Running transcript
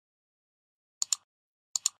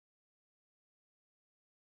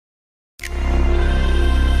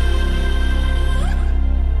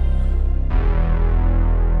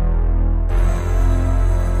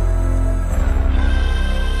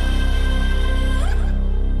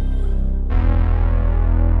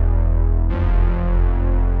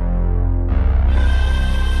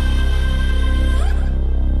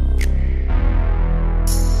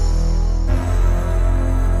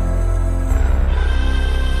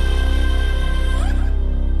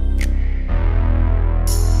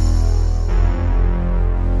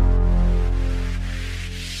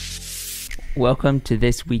welcome to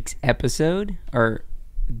this week's episode, or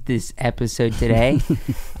this episode today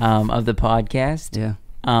of the podcast. Yeah.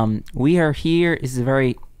 We are here. This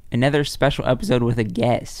is another special episode with a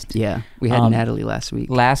guest. Yeah, we had Natalie last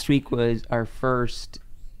week. Last week was our first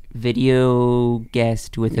video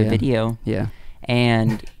guest with a video. Yeah.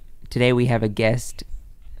 And today we have a guest.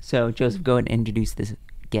 So, Joseph, go ahead and introduce this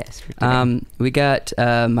guest for today. We got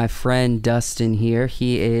my friend Dustin here.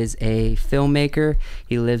 He is a filmmaker.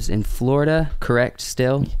 He lives in Florida, correct?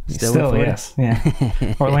 Still in Florida? Yes.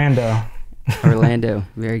 Yeah. Orlando.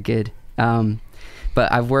 Very good.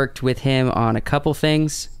 But I've worked with him on a couple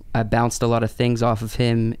things. I bounced a lot of things off of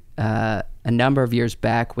him a number of years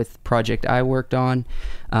back with project I worked on,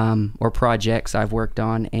 or projects I've worked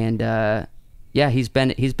on, and he's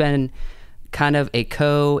been kind of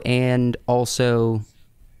a and also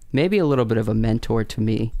maybe a little bit of a mentor to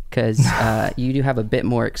me, because you do have a bit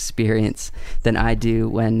more experience than I do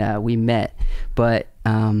when we met. But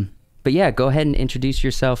yeah, go ahead and introduce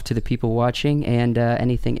yourself to the people watching, and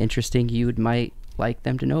anything interesting you might like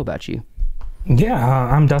them to know about you. Yeah,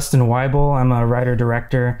 I'm Dustin Weible. I'm a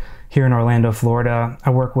writer-director here in Orlando, Florida. I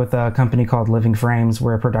work with a company called Living Frames.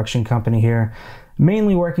 We're a production company here,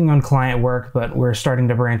 mainly working on client work, but we're starting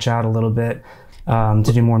to branch out a little bit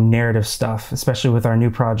to do more narrative stuff, especially with our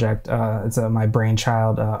new project. It's my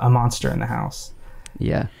brainchild, A Monster in the House.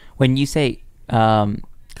 Yeah. When you say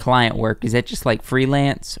client work, is that just like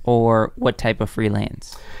freelance, or what type of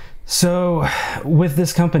freelance? So with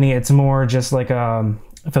this company, it's more just like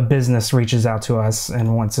if a business reaches out to us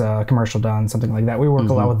and wants a commercial done, something like that. We work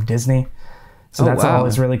a lot with Disney, so that's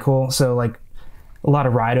always really cool. So like a lot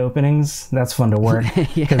of ride openings, that's fun to work,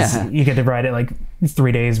 because you get to ride it like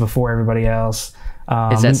 3 days before everybody else.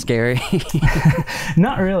 Is that scary?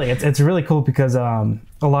 Not really. It's really cool because a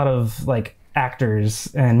lot of like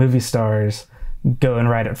actors and movie stars go and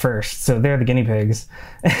ride it first, so they're the guinea pigs.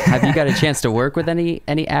 Have you got a chance to work with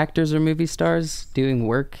any actors or movie stars doing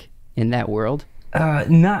work in that world?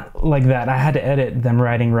 Not like that. I had to edit them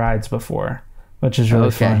riding rides before, which is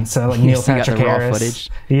really fun. So like Neil Patrick Harris. Footage?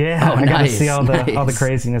 Yeah, I got to see all nice. the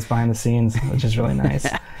craziness behind the scenes, which is really nice.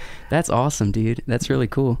 That's awesome, dude. That's really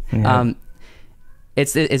cool. Yeah.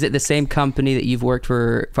 Is it the same company that you've worked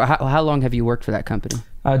for how long have you worked for that company?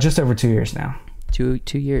 Just over 2 years now. Two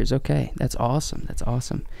years. Okay. That's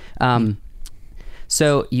awesome.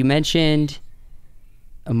 So you mentioned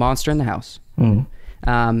A Monster in the House.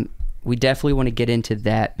 We definitely want to get into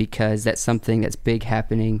that, because that's something that's big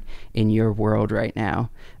happening in your world right now.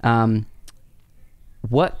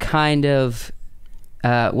 What kind of,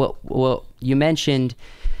 you mentioned,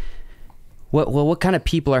 what kind of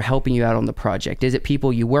people are helping you out on the project? Is it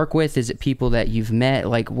people you work with? Is it people that you've met?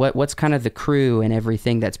 Like what's kind of the crew and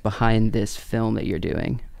everything that's behind this film that you're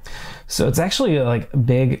doing? So it's actually like a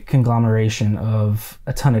big conglomeration of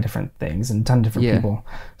a ton of different things and a ton of different people.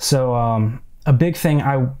 So, a big thing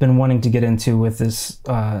I've been wanting to get into with this,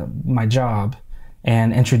 my job,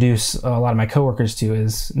 and introduce a lot of my coworkers to,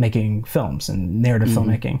 is making films and narrative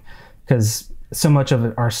filmmaking, because so much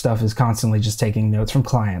of our stuff is constantly just taking notes from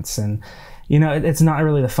clients, and it's not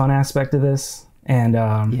really the fun aspect of this. And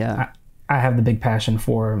I have the big passion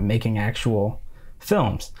for making actual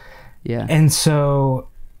films. Yeah. And so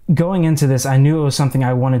going into this, I knew it was something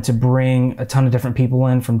I wanted to bring a ton of different people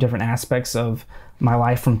in from different aspects of my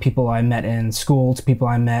life, from people I met in school to people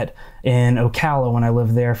I met in Ocala when I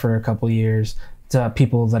lived there for a couple of years, to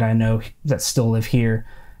people that I know that still live here.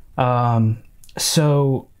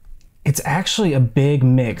 So it's actually a big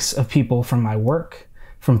mix of people from my work,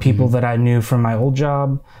 from people that I knew from my old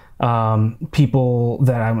job, people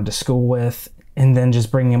that I went to school with, and then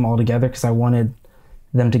just bringing them all together, because I wanted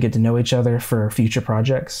them to get to know each other for future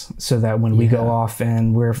projects, so that when we go off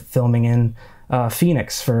and we're filming in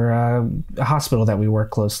Phoenix for a hospital that we work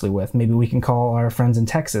closely with, maybe we can call our friends in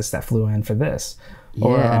Texas that flew in for this.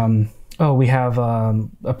 Or we have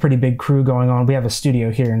a pretty big crew going on. We have a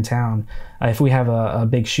studio here in town. If we have a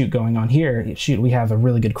big shoot going on here, we have a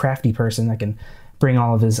really good crafty person that can bring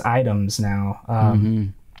all of his items now.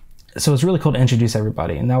 So it's really cool to introduce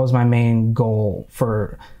everybody, and that was my main goal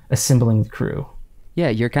for assembling the crew. Yeah,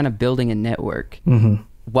 you're kind of building a network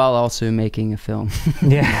while also making a film.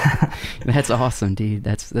 Yeah. That's awesome, dude.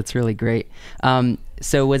 That's really great.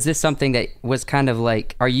 So was this something that was kind of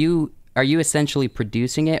like, are you essentially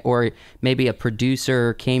producing it, or maybe a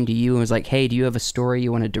producer came to you and was like, hey, do you have a story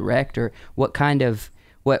you want to direct? Or what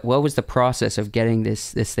was the process of getting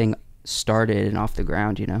this thing started and off the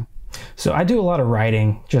ground, So I do a lot of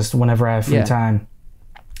writing just whenever I have free time.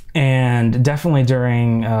 And definitely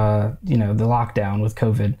during, the lockdown with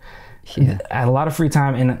COVID, I had a lot of free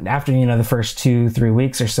time, and after the first 2-3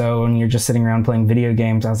 weeks or so, and you're just sitting around playing video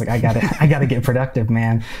games, I was like, I gotta get productive,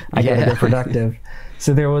 man. I gotta get productive.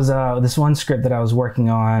 So there was this one script that I was working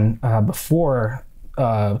on before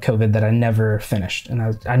COVID that I never finished,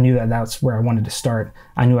 and I knew that that's where I wanted to start.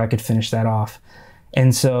 I knew I could finish that off.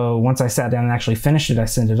 And so once I sat down and actually finished it, I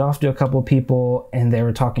sent it off to a couple of people, and they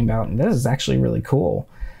were talking about, this is actually really cool.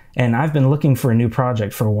 And I've been looking for a new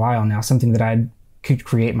project for a while now, something that I could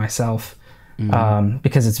create myself,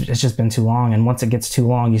 because it's just been too long. And once it gets too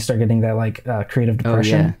long, you start getting that like creative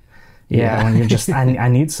depression. Yeah, when you're just, I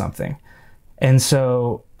need something. And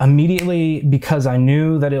so immediately, because I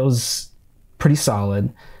knew that it was pretty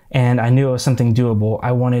solid and I knew it was something doable,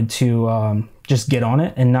 I wanted to just get on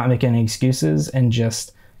it and not make any excuses and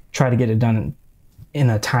just try to get it done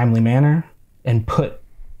in a timely manner and put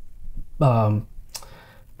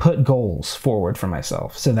goals forward for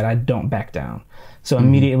myself so that I don't back down. So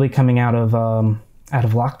immediately coming out of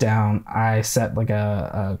lockdown, I set like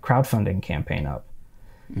a crowdfunding campaign up,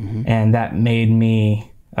 and that made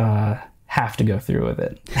me have to go through with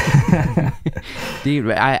it.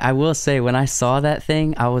 Dude, I will say, when I saw that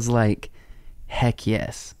thing, I was like, heck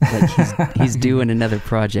yes, like he's doing another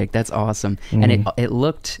project. That's awesome. And it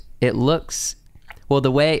looks well,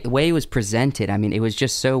 the way it was presented, I mean, it was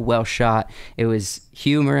just so well shot. It was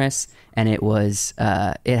humorous, and it was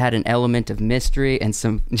it had an element of mystery and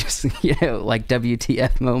some just like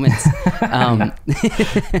WTF moments.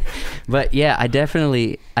 But yeah,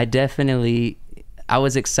 I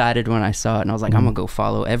was excited when I saw it, and I was like, I'm gonna go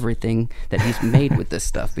follow everything that he's made with this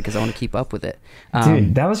stuff because I want to keep up with it.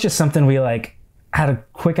 Dude, that was just something we like had a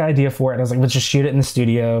quick idea for it. I was like, let's just shoot it in the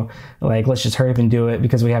studio. Like, let's just hurry up and do it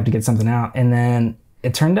because we have to get something out. And then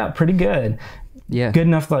it turned out pretty good. Yeah. Good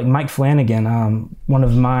enough that, like, Mike Flanagan, one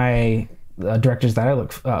of my directors that I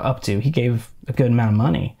look up to, he gave a good amount of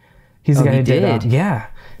money. He's the guy who did. Yeah.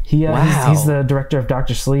 He's the director of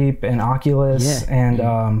Dr. Sleep and Oculus, and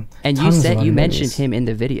you mentioned him in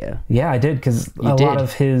the video. Yeah, I did, because a lot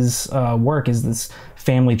of his work is this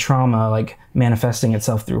family trauma, like manifesting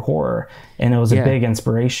itself through horror, and it was a big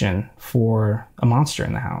inspiration for A Monster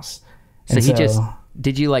in the House. So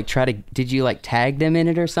did you tag them in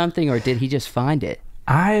it or something, or did he just find it?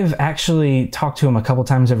 I've actually talked to him a couple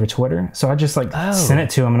times over Twitter. So I just sent it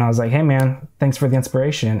to him, and I was like, hey man, thanks for the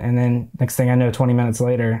inspiration. And then next thing I know, 20 minutes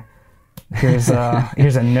later, here's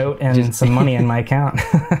a note and some money in my account.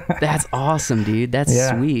 That's awesome, dude. That's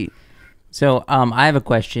sweet. So I have a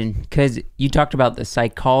question, because you talked about the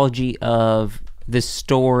psychology of the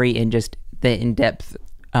story and just the in-depth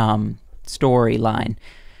storyline.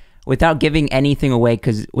 Without giving anything away,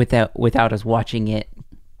 because without us watching it,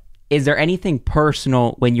 is there anything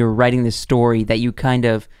personal when you're writing this story that you kind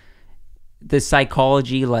of, the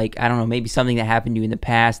psychology, like, I don't know, maybe something that happened to you in the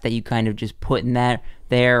past that you kind of just put in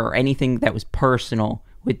there, or anything that was personal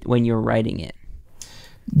when you're writing it?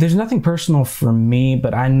 There's nothing personal for me,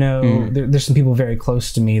 but I know there's some people very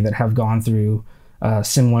close to me that have gone through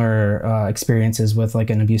similar experiences with like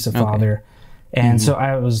an abusive father. And so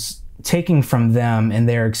I was taking from them and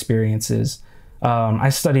their experiences. I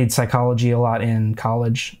studied psychology a lot in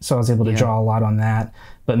college, so I was able to draw a lot on that.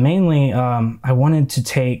 But mainly, I wanted to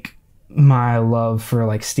take my love for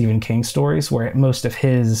like Stephen King stories, where most of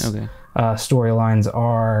his storylines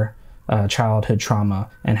are childhood trauma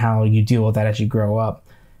and how you deal with that as you grow up.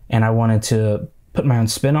 And I wanted to put my own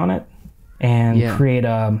spin on it and create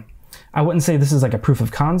I wouldn't say this is like a proof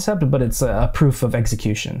of concept, but it's a proof of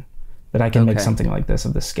execution that I can make something like this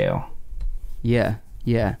of this scale. Yeah.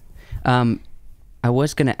 I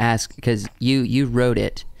was going to ask, because you wrote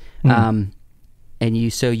it, and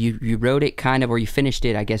you wrote it kind of, or you finished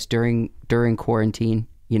it, I guess, during quarantine,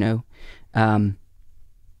 and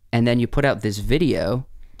then you put out this video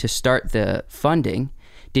to start the funding.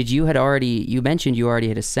 You mentioned you already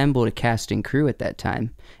had assembled a cast and crew at that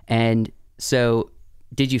time, and so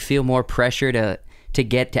did you feel more pressure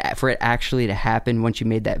for it actually to happen once you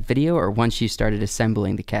made that video, or once you started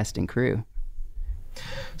assembling the cast and crew?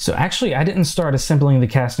 So actually, I didn't start assembling the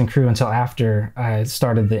cast and crew until after I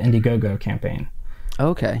started the Indiegogo campaign.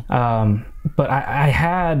 Okay. But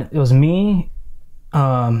it was me,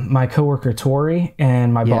 my coworker Tori,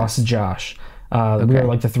 and my boss Josh. We were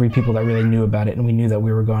like the three people that really knew about it, and we knew that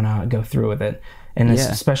we were going to go through with it. And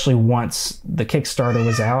especially once the Kickstarter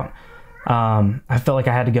was out, I felt like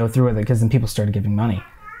I had to go through with it, because then people started giving money.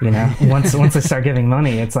 Once they start giving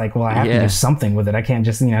money, it's like, well, I have to do something with it. I can't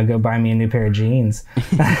just, go buy me a new pair of jeans.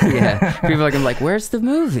 People are like, where's the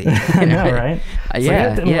movie? I know, right? It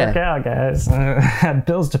didn't work out, guys. I had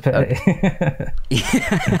bills to pay.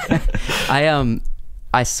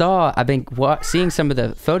 I've been seeing some of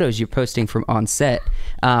the photos you're posting from on set.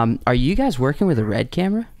 Are you guys working with a Red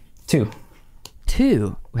camera? Two.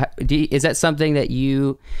 Is that something that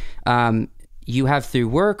you have through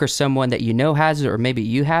work, or someone that you know has it, or maybe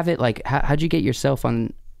you have it? Like, how'd you get your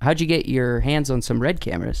hands on some Red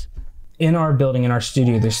cameras? In our building, in our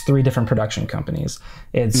studio, there's 3 different production companies.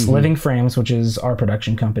 It's Living Frames, which is our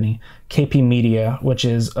production company, KP Media, which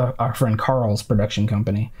is our friend Carl's production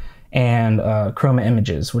company, and Chroma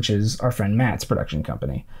Images, which is our friend Matt's production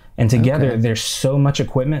company. And together, there's so much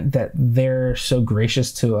equipment that they're so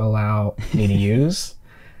gracious to allow me to use.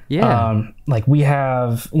 Yeah. Like we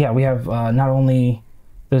have not only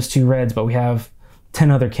those 2 Reds, but we have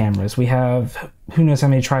 10 other cameras. We have who knows how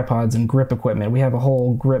many tripods and grip equipment. We have a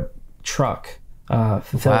whole grip truck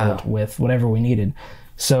filled with whatever we needed.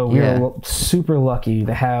 So we were super lucky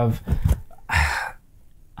to have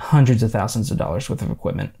hundreds of thousands of dollars worth of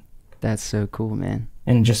equipment. That's so cool, man.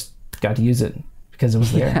 And just got to use it because it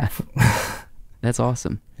was there. Yeah. That's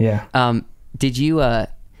awesome. Yeah. Did you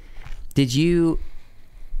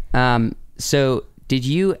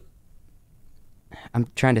I'm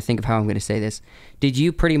trying to think of how I'm going to say this. Did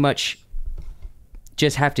you pretty much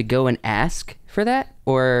just have to go and ask for that?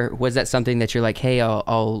 Or was that something that you're like, hey,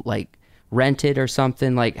 I'll like rent it or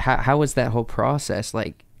something? Like, how was that whole process?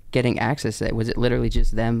 Like getting access to it? Was it literally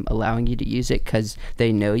just them allowing you to use it because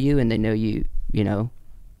they know you and they know you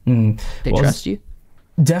they trust you?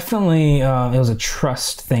 Definitely, it was a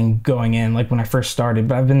trust thing going in, like when I first started,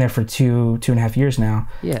 but I've been there for 2.5 years now.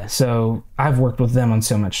 Yeah. So I've worked with them on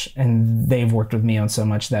so much, and they've worked with me on so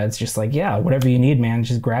much that it's just like, yeah, whatever you need, man,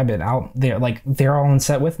 just grab it. They're all on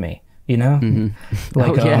set with me, you know? Mm-hmm.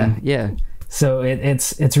 Like, yeah. So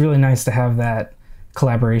it's really nice to have that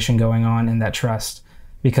collaboration going on and that trust,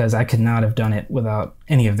 because I could not have done it without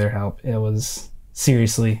any of their help. It was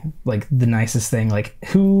seriously like the nicest thing. Like,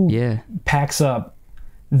 who packs up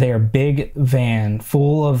their big van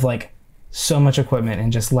full of like so much equipment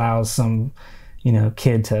and just allows some,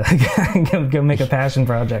 kid to go make a passion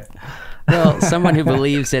project? Well, someone who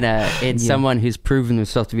believes in someone who's proven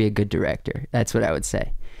himself to be a good director. That's what I would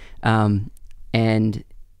say. And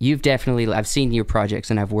you've definitely, I've seen your projects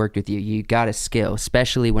and I've worked with you. You got a skill,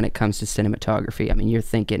 especially when it comes to cinematography. I mean, you're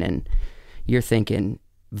thinking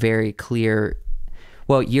very clear.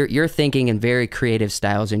 Well, you're thinking in very creative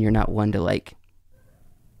styles, and you're not one to like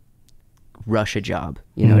rush a job.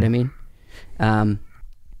 You know what I mean?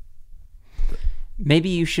 Maybe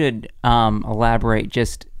you should elaborate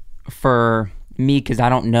just for me, because I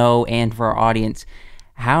don't know, and for our audience.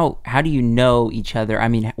 How do you know each other? I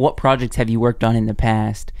mean, what projects have you worked on in the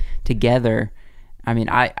past together? I mean,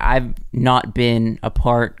 I've not been a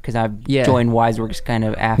part because I've joined Wiseworks kind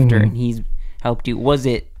of after, and he's helped you. Was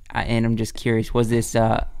it? And I'm just curious. Was this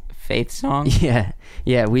Faith song? Yeah.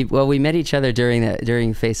 We met each other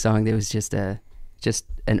during Faith song. There was just an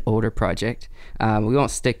older project. We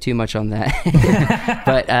won't stick too much on that,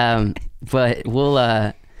 but we'll.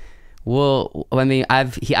 I mean,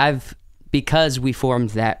 I've because we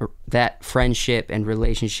formed that friendship and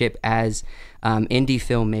relationship as indie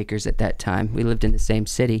filmmakers at that time. We lived in the same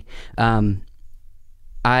city.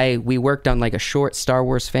 We worked on like a short Star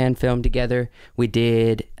Wars fan film together. We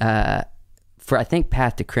did for I think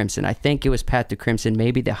Path to Crimson. I think it was Path to Crimson,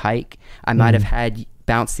 maybe The Hike. I might have had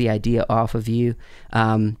bounced the idea off of you.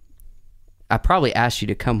 I probably asked you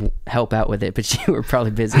to come help out with it, but you were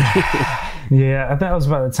probably busy. Yeah, I thought it was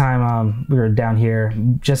about the time we were down here,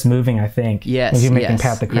 just moving, I think. Yes, you were making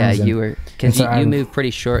Path to Crimson. Yeah, you were, because you moved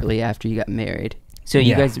pretty shortly after you got married. So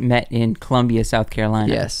you guys met in Columbia, South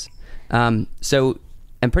Carolina. Yes. And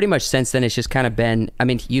pretty much since then, it's just kind of been, I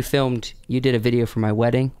mean, you did a video for my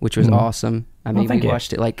wedding, which was awesome. I mean, we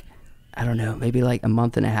watched it like, I don't know, maybe like a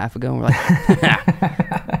month and a half ago. And we're like,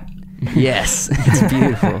 yes, it's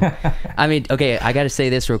beautiful. I mean, okay, I got to say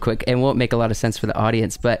this real quick, and it won't make a lot of sense for the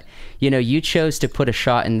audience, but, you chose to put a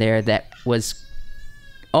shot in there that was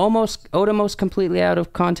almost completely out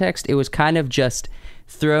of context. It was kind of just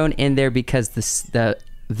thrown in there because the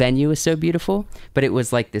venue is so beautiful, but it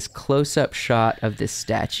was like this close-up shot of this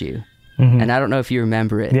statue. And I don't know if you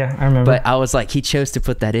remember it. Yeah, I remember. But I was like, he chose to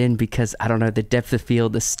put that in because, I don't know, the depth of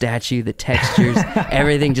field, the statue, the textures,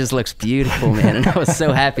 everything just looks beautiful, man. And I was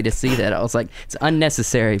so happy to see that. I was like, it's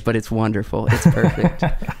unnecessary, but it's wonderful. It's perfect.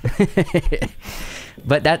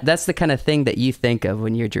 But that's the kind of thing that you think of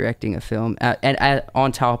when you're directing a film. And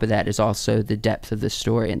on top of that is also the depth of the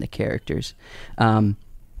story and the characters.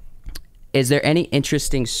 Is there any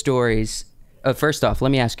interesting stories? First off,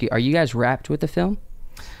 let me ask you, are you guys wrapped with the film?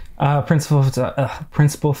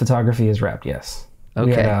 Principal photography is wrapped, yes. Okay,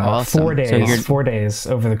 We had, awesome. 4 days. So you're- 4 days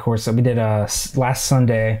over the course. So we did last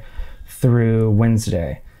Sunday through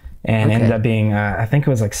Wednesday, and Okay. ended up being I think it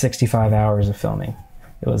was like 65 hours of filming.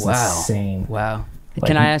 It was insane. Wow. Like-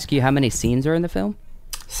 Can I ask you how many scenes are in the film?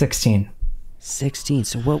 16, 16.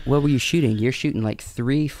 So what were you shooting? You're shooting like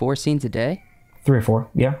 3-4 scenes a day? 3 or 4.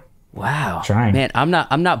 Yeah. Wow. Trying. Man, I'm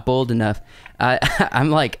not bold enough. I'm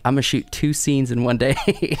gonna shoot 2 scenes in one day.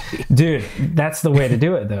 Dude, that's the way to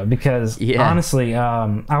do it though, because Yeah. honestly,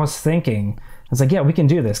 I was thinking, I was like, yeah, we can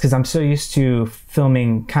do this, because I'm so used to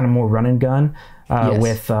filming kind of more run and gun Yes.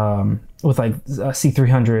 with like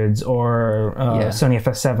C300s or Sony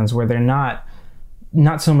FS7s, where they're not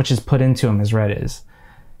so much is put into them as Red is.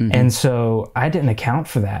 Mm-hmm. And so I didn't account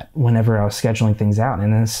for that whenever I was scheduling things out.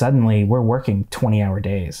 And then suddenly we're working 20-hour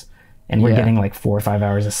days, and we're Yeah. getting like 4 or 5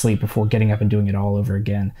 hours of sleep before getting up and doing it all over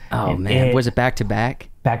again. Oh, And man. Was it back to back?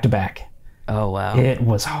 back to back? Oh, wow. It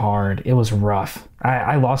was hard. It was rough.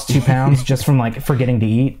 I lost 2 pounds just from like forgetting to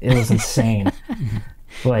eat. It was insane.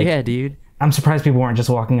 Like, Yeah, dude. I'm surprised people weren't just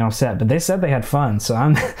walking off set, but they said they had fun. So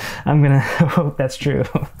I'm gonna hope that's true.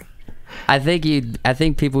 I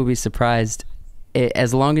think people would be surprised,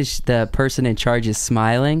 as long as the person in charge is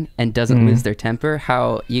smiling and doesn't lose their temper,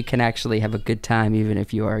 how you can actually have a good time even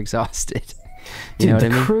if you are exhausted. You know Dude, what the I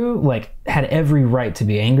mean? crew like had every right to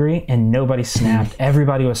be angry, and nobody snapped.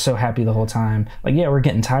 Everybody was so happy the whole time. Like, yeah, we're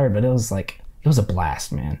getting tired, but it was a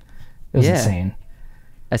blast, man. It was Yeah. insane.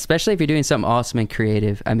 Especially if you're doing something awesome and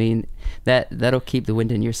creative. I mean, that'll keep the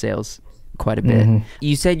wind in your sails quite a bit.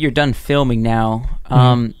 You said you're done filming now.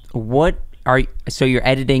 So you're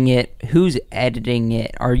editing it. Who's editing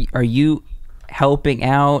it? Are you helping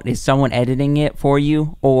out? Is someone editing it for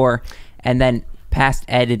you? And then past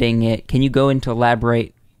editing it, can you go into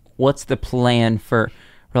elaborate? What's the plan for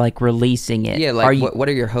like releasing it? Yeah, like what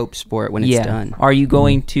are your hopes for it when it's done? Are you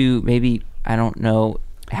going to maybe, I don't know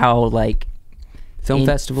how, like Film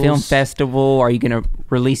festivals? Film festival? Are you going to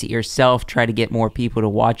release it yourself? Try to get more people to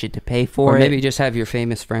watch it to pay for Or it? maybe just have your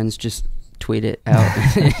famous friends just tweet it out.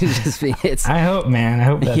 I hope, man. I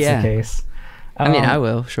hope that's Yeah. the case. I mean, I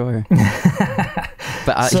will, sure.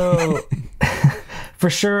 But So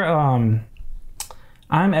for sure,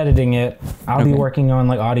 I'm editing it. I'll be working on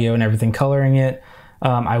like audio and everything, coloring it.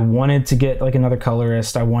 I wanted to get like another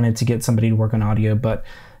colorist. I wanted to get somebody to work on audio, but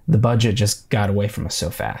the budget just got away from us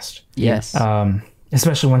so fast. yes.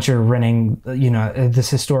 Especially once you're renting, this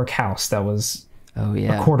historic house that was Oh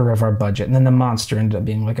yeah. a quarter of our budget, and then the monster ended up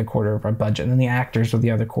being like a quarter of our budget, and then the actors were the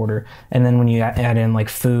other quarter, and then when you add in like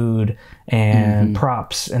food and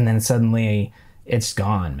props, and then suddenly it's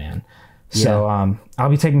gone, man. So I'll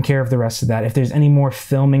be taking care of the rest of that. If there's any more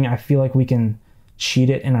filming, I feel like we can cheat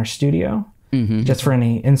it in our studio, just for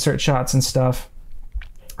any insert shots and stuff.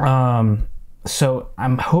 So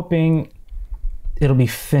I'm hoping it'll be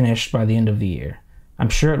finished by the end of the year. I'm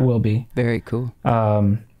sure it will be. Very cool.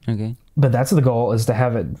 Okay. But that's the goal, is to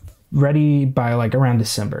have it ready by like around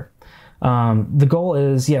December. The goal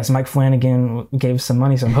is, yes, Mike Flanagan gave some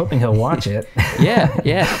money, so I'm hoping he'll watch it.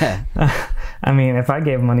 Yeah. I mean, if I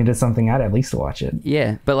gave money to something, I'd at least watch it.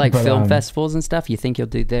 Yeah. But like But, film festivals and stuff, you think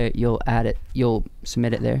you'll add it, you'll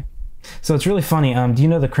submit it there? So it's really funny. Do you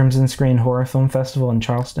know the Crimson Screen Horror Film Festival in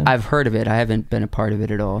Charleston? I've heard of it. I haven't been a part of it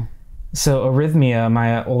at all. So Arrhythmia,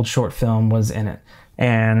 my old short film, was in it.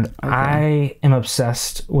 And I am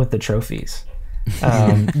obsessed with the trophies.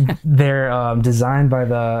 They're designed by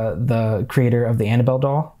the creator of the Annabelle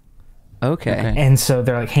doll. Okay. And so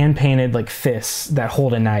they're like hand-painted like fists that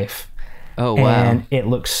hold a knife. Oh, wow. And it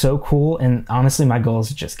looks so cool. And honestly, my goal is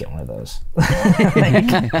to just get one of those.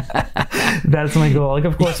 Like, that's my goal. Like,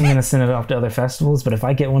 of course, I'm going to send it off to other festivals, but if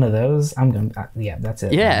I get one of those, I'm going to, yeah, that's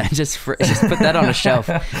it. Yeah, just put that on a shelf,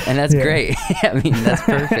 and that's great. I mean, that's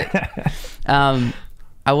perfect.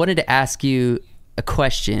 I wanted to ask you a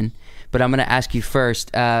question, but I'm going to ask you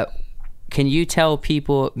first. Can you tell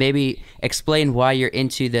people, maybe explain why you're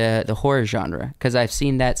into the horror genre? Because I've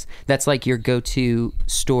seen that's like your go-to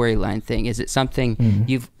storyline thing. Is it something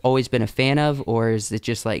you've always been a fan of, or is it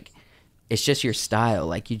just like it's just your style?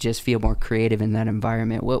 Like you just feel more creative in that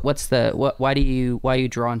environment. Why are you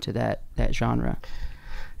drawn to that genre?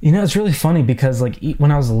 You know, it's really funny because like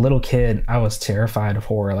when I was a little kid, I was terrified of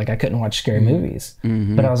horror. Like I couldn't watch scary movies,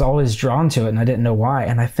 but I was always drawn to it, and I didn't know why.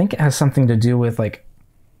 And I think it has something to do with like,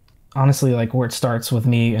 honestly, like where it starts with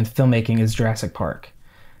me and filmmaking is Jurassic Park,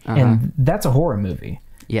 and that's a horror movie.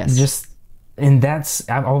 Yes.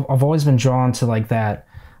 I've always been drawn to like that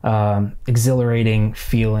exhilarating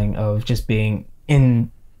feeling of just being in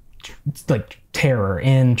like terror,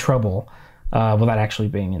 in trouble, without actually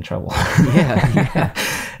being in trouble. Yeah.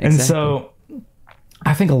 And so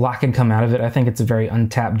I think a lot can come out of it. I think it's a very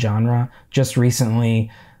untapped genre. Just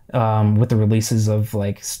recently, with the releases of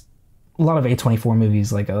like a lot of A24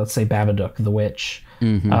 movies, like let's say Babadook, The Witch,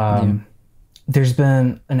 there's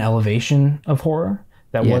been an elevation of horror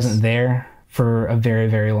that wasn't there for a very,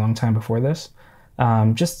 very long time before this.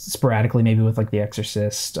 Just sporadically, maybe with like The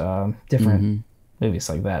Exorcist, different movies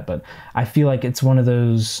like that. But I feel like it's one of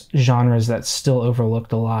those genres that's still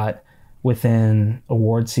overlooked a lot within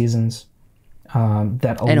award seasons.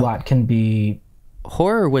 That a lot can be.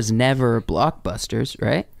 Horror was never blockbusters,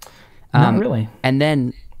 right? Not really. And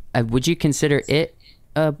then, would you consider it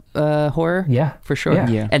a horror? Yeah, for sure.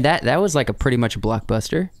 Yeah. And that was like a pretty much a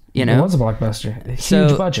blockbuster. You know, it was a blockbuster.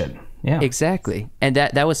 Huge budget. Yeah, exactly. And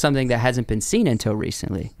that was something that hasn't been seen until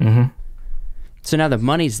recently. So now the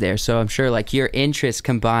money's there. So I'm sure like your interest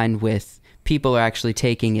combined with people are actually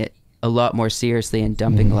taking it a lot more seriously and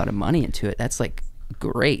dumping a lot of money into it. That's like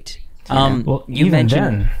great. Well, you even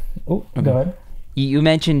mentioned. Go ahead. You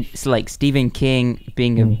mentioned like Stephen King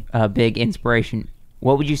being a big inspiration.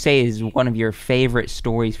 What would you say is one of your favorite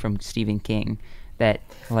stories from Stephen King that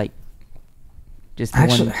like just the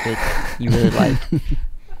one that you really like?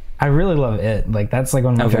 I really love It. Like that's like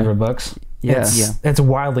one of my favorite books. It's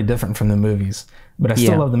wildly different from the movies, but I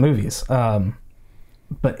still love the movies.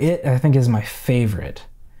 But It, I think, is my favorite.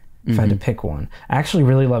 If I had to pick one, I actually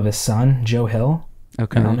really love his son, Joe Hill.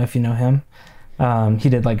 Okay, I don't know if you know him. He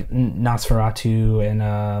did like Nosferatu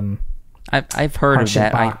and I've heard of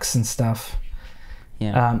that. Box and stuff.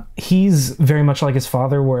 Yeah. He's very much like his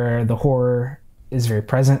father, where the horror is very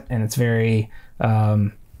present and it's very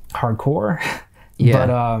hardcore. Yeah.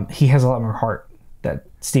 But he has a lot more heart that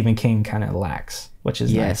Stephen King kind of lacks, which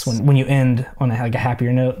is nice. When you end on like a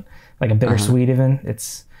happier note, like a bittersweet even,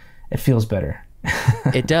 it feels better.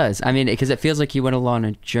 It does. I mean, because it feels like you went along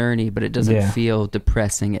a journey, but it doesn't feel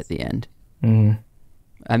depressing at the end.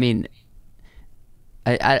 I mean,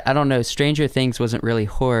 I don't know. Stranger Things wasn't really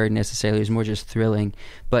horror necessarily. It was more just thrilling.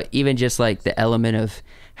 But even just like the element of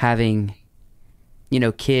having, you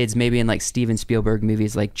know, kids maybe in like Steven Spielberg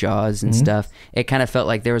movies like Jaws and stuff, it kind of felt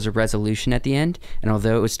like there was a resolution at the end. And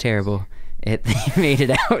although it was terrible, they made it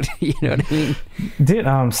out. You know what I mean? Dude,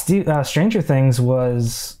 Stranger Things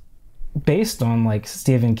was based on like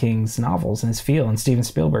Stephen King's novels and his feel, and Steven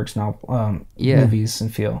Spielberg's movies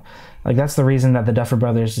and feel. Like that's the reason that the Duffer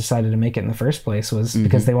Brothers decided to make it in the first place, was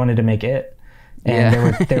because they wanted to make It,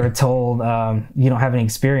 and they were told you don't have any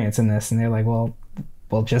experience in this, and they're like, well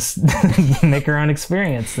we'll just make our own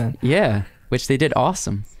experience then. Yeah, which they did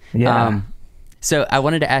awesome. So I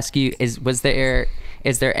wanted to ask you, is there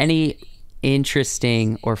any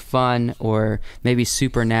interesting or fun or maybe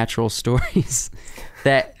supernatural stories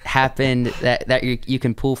that happened that you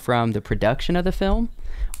can pull from the production of the film,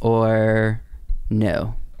 or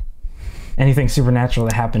no? Anything supernatural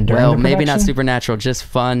that happened during the production? Maybe not supernatural, just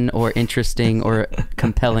fun or interesting or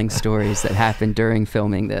compelling stories that happened during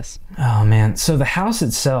filming this. Oh man, so the house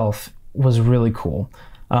itself was really cool.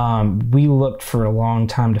 We looked for a long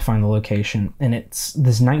time to find the location, and it's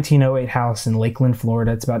this 1908 house in Lakeland,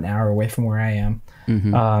 Florida. It's about an hour away from where I am.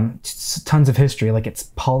 Tons of history. Like it's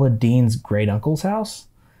Paula Dean's great uncle's house.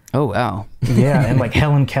 Oh wow. Yeah, and like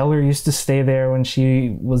Helen Keller used to stay there when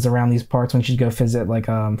she was around these parts, when she'd go visit like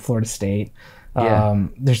Florida State.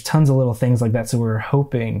 There's tons of little things like that. So we were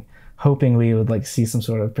hoping we would like see some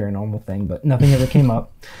sort of paranormal thing, but nothing ever came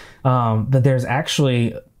up. But there's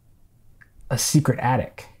actually a secret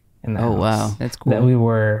attic in the house. Oh wow, that's cool. That we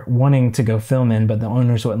were wanting to go film in, but the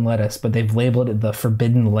owners wouldn't let us. But they've labeled it the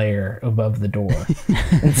forbidden lair above the door.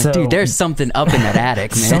 And so, dude, there's something up in that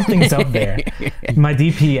attic, man. Something's up there. My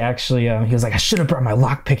DP actually, he was like, I should have brought my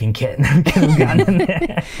lock picking kit and we could have gotten in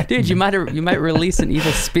there. Dude, you might release an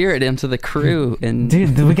evil spirit into the crew, and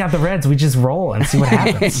dude, we got the Reds. We just roll and see what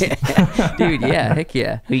happens. Dude, yeah, heck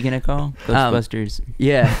yeah. Who are you gonna call? Ghostbusters.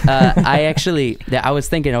 I was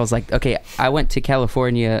thinking, I was like, okay, I went to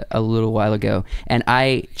California a little while ago, and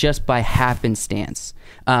I just by happenstance,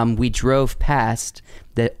 we drove past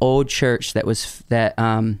the old church that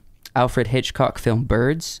Alfred Hitchcock film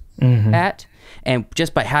Birds at, and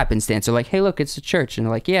just by happenstance they're like, hey look, it's a church, and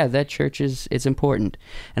they're like, yeah, that church is important,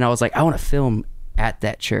 and I was like, I want to film at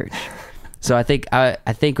that church. So I think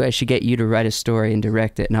I should get you to write a story and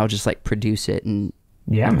direct it, and I'll just like produce it, and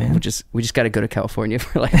man, we just got to go to California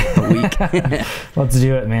for like a week. Let's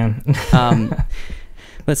do it, man.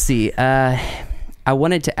 Let's see. I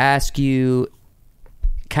wanted to ask you,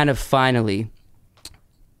 kind of finally,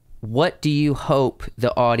 what do you hope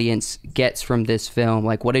the audience gets from this film?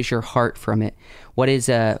 Like, what is your heart from it? What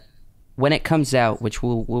when it comes out, which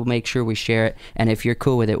we'll make sure we share it, and if you're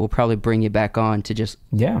cool with it, we'll probably bring you back on to just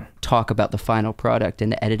talk about the final product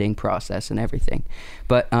and the editing process and everything.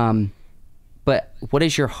 But what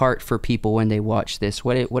is your heart for people when they watch this?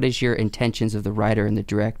 What is your intentions of the writer and the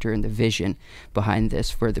director and the vision behind this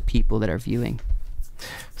for the people that are viewing?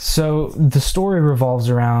 So the story revolves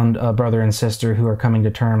around a brother and sister who are coming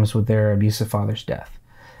to terms with their abusive father's death.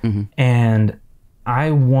 Mm-hmm. And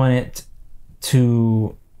I want it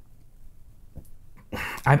to...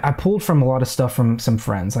 I pulled from a lot of stuff from some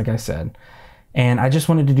friends, like I said, and I just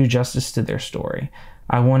wanted to do justice to their story.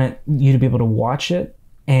 I wanted you to be able to watch it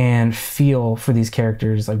and feel for these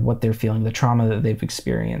characters, like what they're feeling, the trauma that they've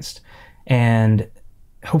experienced. And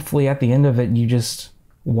hopefully at the end of it, you just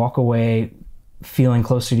walk away feeling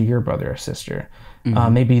closer to your brother or sister.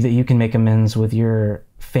 Mm-hmm. Maybe that you can make amends with your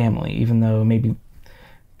family, even though maybe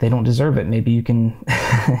they don't deserve it. Maybe you can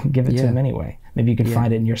give it to them anyway. Maybe you can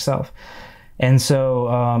find it in yourself. And so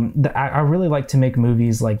I really like to make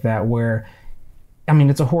movies like that where, I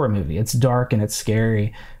mean, it's a horror movie. It's dark and it's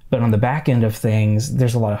scary. But on the back end of things,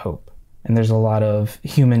 there's a lot of hope. And there's a lot of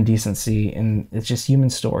human decency. And it's just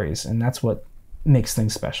human stories. And that's what makes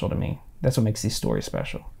things special to me. That's what makes these stories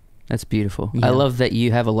special. That's beautiful. Yeah. I love that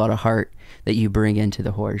you have a lot of heart that you bring into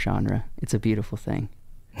the horror genre. It's a beautiful thing.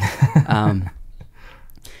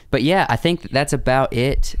 But yeah, I think that's about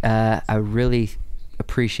it. I really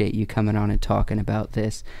appreciate you coming on and talking about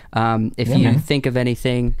this. If you think of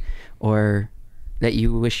anything or that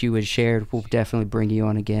you wish you would share, we'll definitely bring you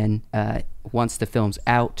on again once the film's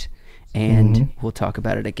out, and we'll talk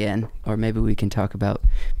about it again. Or maybe we can talk about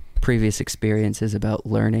previous experiences about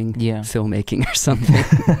learning filmmaking or something.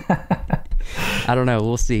 I don't know.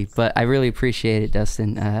 We'll see. But I really appreciate it,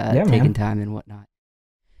 Dustin, taking time and whatnot.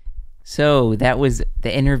 So that was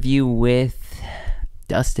the interview with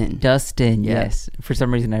Dustin, yes. For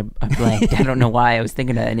some reason I blanked. I don't know why. I was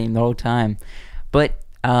thinking of that name the whole time. But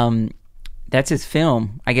that's his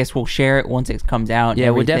film. I guess we'll share it once it comes out. Yeah,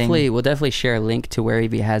 we'll definitely share a link to where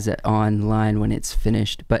he has it online when it's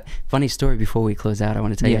finished. But funny story before we close out, I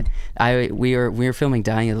want to tell you. We were filming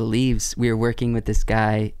Dying of the Leaves. We were working with this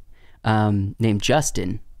guy named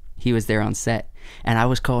Justin. He was there on set, and I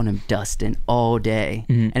was calling him Dustin all day.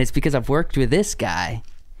 And it's because I've worked with this guy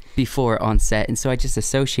before on set, and so I just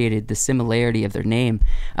associated the similarity of their name.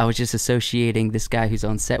 I was just associating this guy who's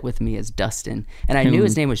on set with me as Dustin, and I knew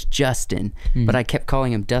his name was Justin, but I kept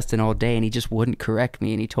calling him Dustin all day, and he just wouldn't correct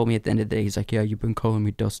me. And he told me at the end of the day, he's like, "Yeah, you've been calling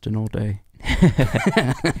me Dustin all day."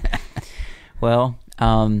 Well,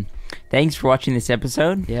 thanks for watching this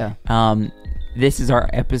episode. This is our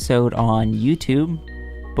episode on YouTube,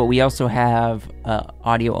 but we also have an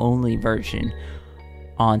audio only version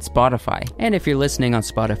on Spotify. And if you're listening on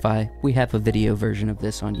Spotify, we have a video version of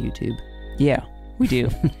this on YouTube. Yeah, we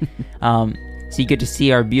do. So you get to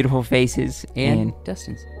see our beautiful faces and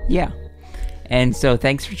Dustin's. Yeah. And so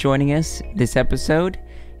thanks for joining us this episode,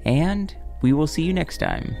 and we will see you next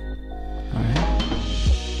time. All right.